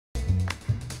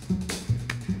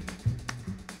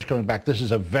coming back, this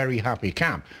is a very happy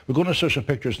camp. We're going to show some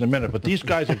pictures in a minute, but these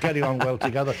guys are getting on well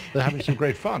together. They're having some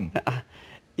great fun.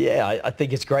 Yeah, I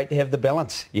think it's great to have the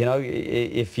balance. You know,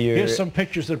 if you... Here's some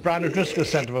pictures that Brandon Driscoll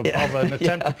sent of an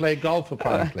attempt to play golf,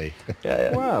 apparently.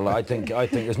 Well, I think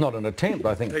it's not an attempt.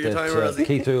 I think that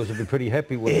Keith Earls would be pretty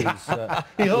happy with his...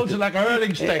 He holds it like a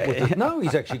hurling stick. With it. No,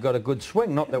 he's actually got a good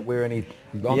swing. Not that we're any...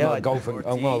 I'm not a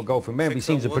golfing man, but he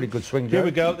seems a pretty good swing. Here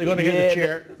we go. They're going to get the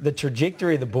chair. The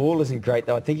trajectory of the ball isn't great,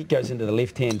 though. I think it goes into the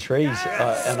left-hand trees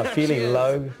and a fairly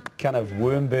low kind of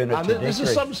worm burner trajectory. This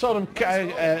is some sort of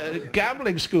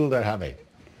gambling school they're having.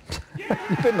 You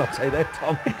better not say that,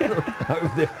 Tom.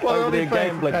 over there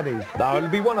gambling. No, it'll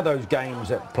be one of those games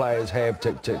that players have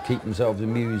to keep themselves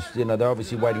amused. You know, they're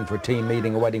obviously waiting for a team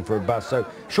meeting or waiting for a bus. So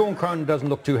Sean Cronin doesn't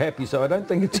look too happy. So I don't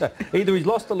think it's either he's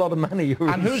lost a lot of money. Or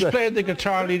and who's playing the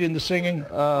guitar lead in the singing?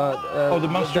 The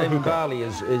Munster David Barley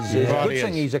is a good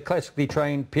singer. He's a classically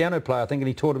trained piano player, I think, and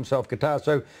he taught himself guitar.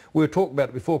 So we were talking about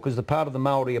it before because the part of the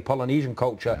Maori or Polynesian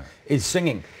culture is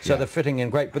singing. So they're fitting in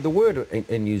great. But the word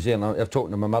in New Zealand, I've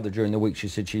talked to my mother during the week, she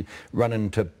said she'd run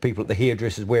into people at the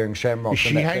hairdressers wearing shamrocks. Is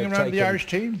she hanging around the Irish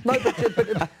team? No,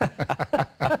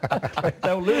 but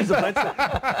they'll lose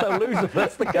if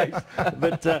that's the case.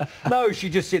 But no, she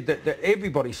just said that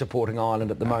everybody's supporting Ireland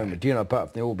at the moment. You know,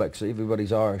 apart from the All Blacks,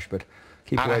 everybody's Irish. But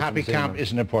keep and a happy camp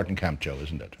is an important camp, Joe,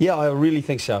 isn't it? Yeah, I really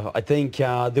think so. I think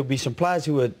there'll be some players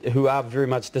who are very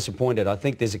much disappointed. I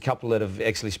think there's a couple that have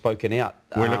actually spoken out.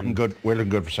 We're looking good. We're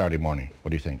looking good for Saturday morning. What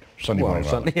do you think? Sunday morning.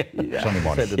 Sunday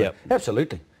morning. Yep.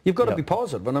 Absolutely. You've got to be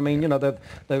positive, and I mean, you know, they're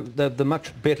the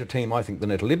much better team, I think, than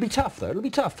Italy. It'll be tough, though. It'll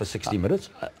be tough for 60 minutes.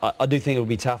 I do think it'll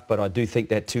be tough, but I do think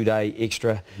that 2-day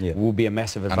extra will be a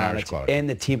massive advantage, and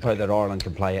the tempo that Ireland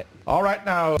can play at. All right,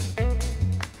 now.